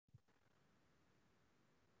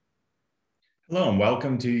Hello and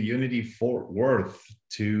welcome to Unity Fort Worth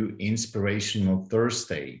to Inspirational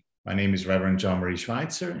Thursday. My name is Reverend Jean-Marie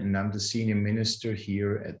Schweitzer and I'm the senior minister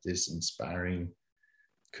here at this inspiring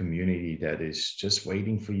community that is just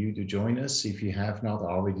waiting for you to join us if you have not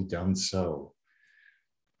already done so.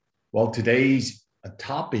 Well, today's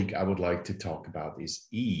topic I would like to talk about is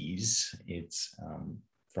ease. It's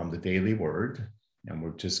from the Daily Word, and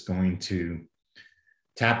we're just going to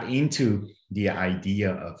tap into the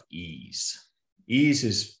idea of ease. Ease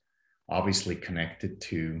is obviously connected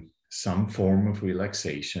to some form of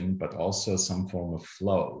relaxation, but also some form of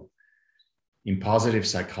flow. In positive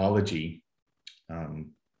psychology,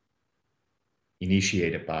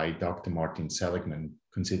 initiated by Dr. Martin Seligman,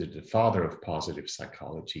 considered the father of positive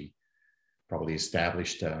psychology, probably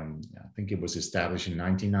established, I think it was established in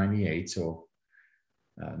 1998, so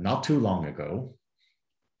not too long ago,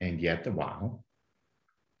 and yet, wow.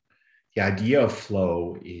 The idea of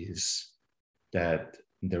flow is that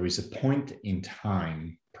there is a point in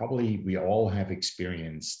time, probably we all have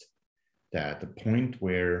experienced that, the point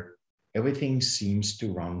where everything seems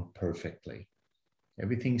to run perfectly.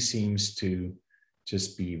 Everything seems to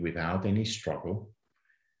just be without any struggle,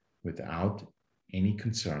 without any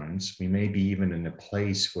concerns. We may be even in a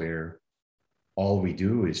place where all we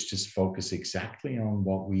do is just focus exactly on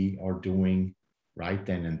what we are doing right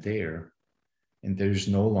then and there. And there's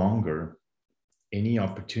no longer any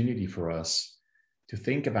opportunity for us to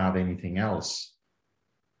think about anything else,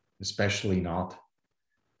 especially not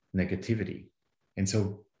negativity. And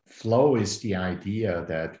so flow is the idea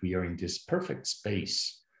that we are in this perfect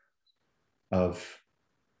space of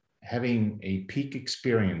having a peak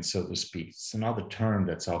experience, so to speak. It's another term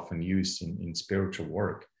that's often used in spiritual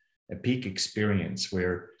work, a peak experience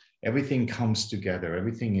where everything comes together,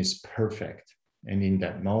 everything is perfect. And in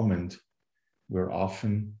that moment, we're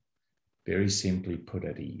often very simply put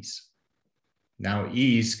at ease. Now,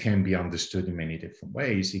 ease can be understood in many different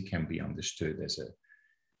ways. It can be understood as a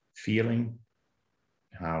feeling,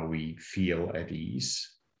 how we feel at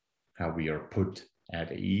ease, how we are put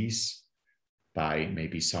at ease by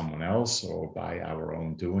maybe someone else or by our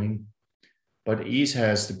own doing. But ease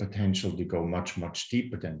has the potential to go much, much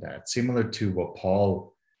deeper than that, similar to what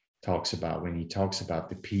Paul talks about when he talks about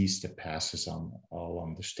the peace that passes on all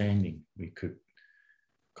understanding. We could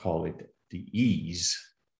call it the ease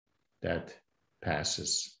that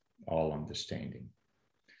passes all understanding.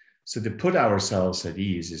 So to put ourselves at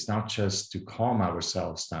ease is not just to calm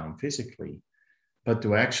ourselves down physically, but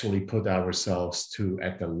to actually put ourselves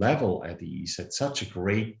at the level at ease, at such a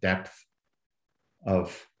great depth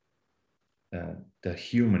of the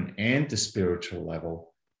human and the spiritual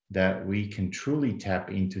level, that we can truly tap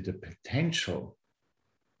into the potential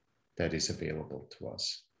that is available to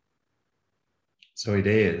us. So it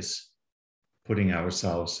is putting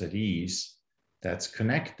ourselves at ease that's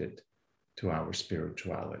connected to our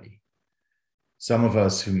spirituality. Some of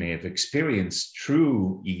us who may have experienced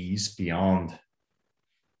true ease beyond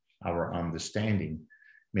our understanding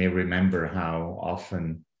may remember how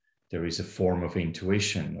often there is a form of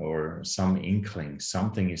intuition or some inkling,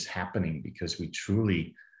 something is happening, because we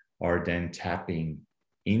truly are then tapping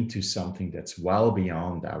into something that's well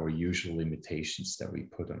beyond our usual limitations that we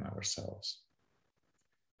put on ourselves.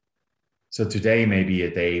 So today may be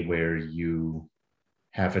a day where you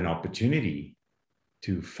have an opportunity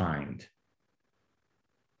to find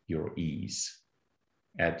your ease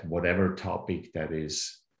at whatever topic that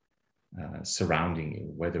is surrounding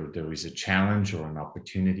you, whether there is a challenge or an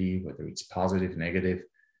opportunity, whether it's positive, negative.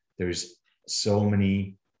 There's so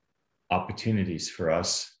many opportunities for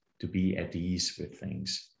us to be at ease with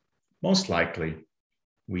things. Most likely,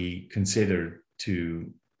 we consider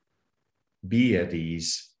to be at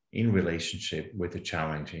ease in relationship with a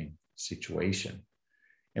challenging situation.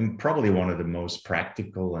 And probably one of the most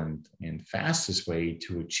practical and fastest way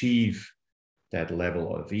to achieve that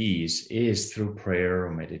level of ease is through prayer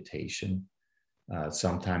or meditation,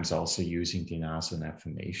 sometimes also using dhyana and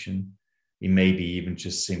affirmation. It may be even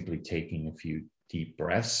just simply taking a few deep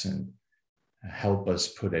breaths and help us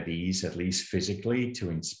put at ease, at least physically, to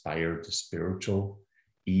inspire the spiritual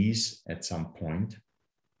ease at some point.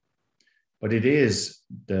 But it is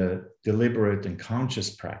the deliberate and conscious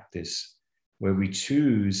practice where we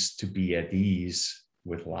choose to be at ease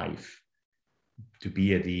with life, to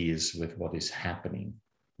be at ease with what is happening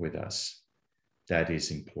with us. That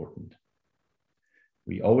is important.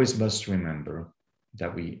 We always must remember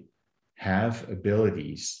that we have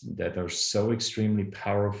abilities that are so extremely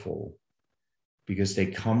powerful because they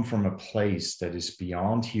come from a place that is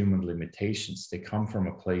beyond human limitations. They come from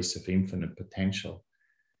a place of infinite potential.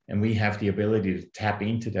 And we have the ability to tap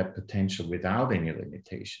into that potential without any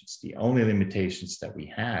limitations. The only limitations that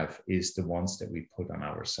we have is the ones that we put on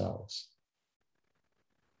ourselves.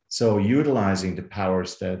 So utilizing the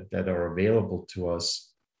powers that are available to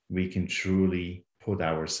us, we can truly put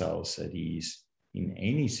ourselves at ease in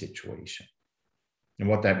any situation. And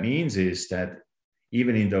what that means is that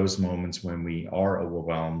even in those moments when we are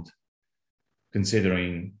overwhelmed,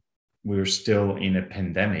 considering we're still in a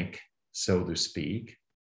pandemic, so to speak,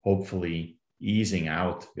 hopefully easing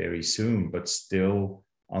out very soon, but still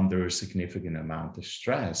under a significant amount of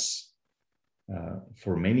stress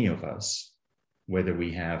for many of us, whether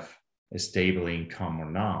we have a stable income or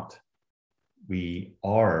not. We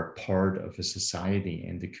are part of a society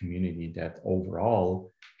and a community that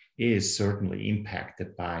overall is certainly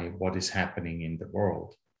impacted by what is happening in the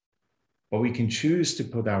world. But we can choose to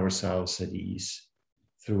put ourselves at ease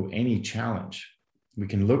through any challenge. We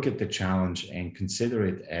can look at the challenge and consider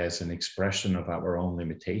it as an expression of our own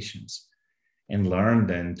limitations and learn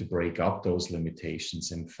then to break up those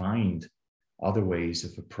limitations and find other ways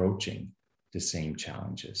of approaching the same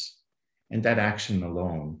challenges. And that action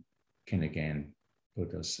alone can again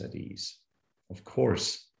put us at ease. Of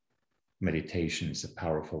course, meditation is a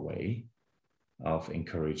powerful way of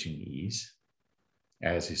encouraging ease,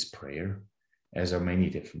 as is prayer, as are many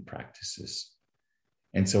different practices.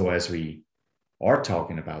 And so as we are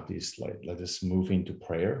talking about this, let us move into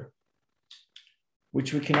prayer,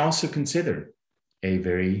 which we can also consider a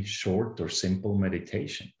very short or simple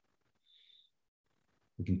meditation.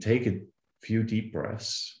 We can take a few deep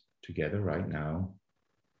breaths together right now.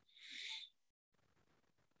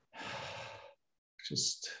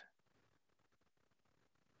 Just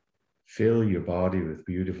fill your body with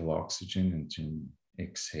beautiful oxygen and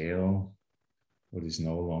exhale what is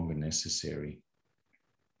no longer necessary.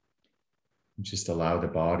 Just allow the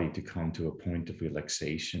body to come to a point of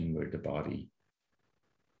relaxation where the body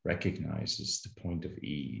recognizes the point of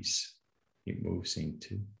ease it moves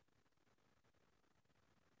into.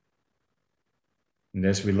 And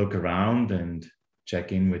as we look around and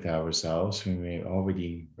check in with ourselves, we may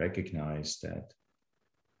already recognize that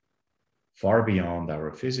far beyond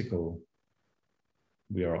our physical,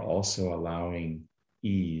 we are also allowing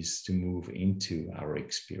ease to move into our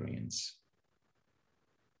experience.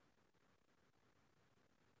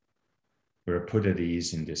 We're put at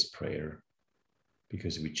ease in this prayer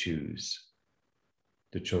because we choose.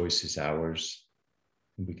 The choice is ours,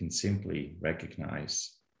 and we can simply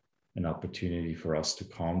recognize an opportunity for us to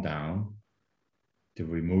calm down, to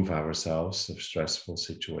remove ourselves of stressful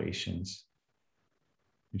situations,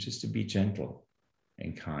 and just to be gentle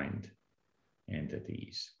and kind and at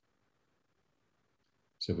ease.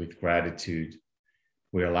 So with gratitude,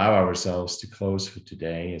 we allow ourselves to close for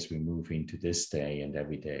today as we move into this day and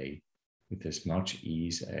every day with as much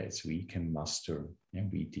ease as we can muster and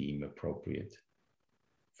we deem appropriate.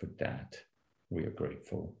 For that, we are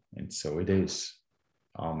grateful. And so it is.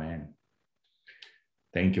 Amen.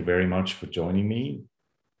 Thank you very much for joining me,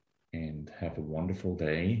 and have a wonderful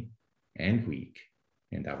day and week,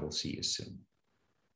 and I will see you soon.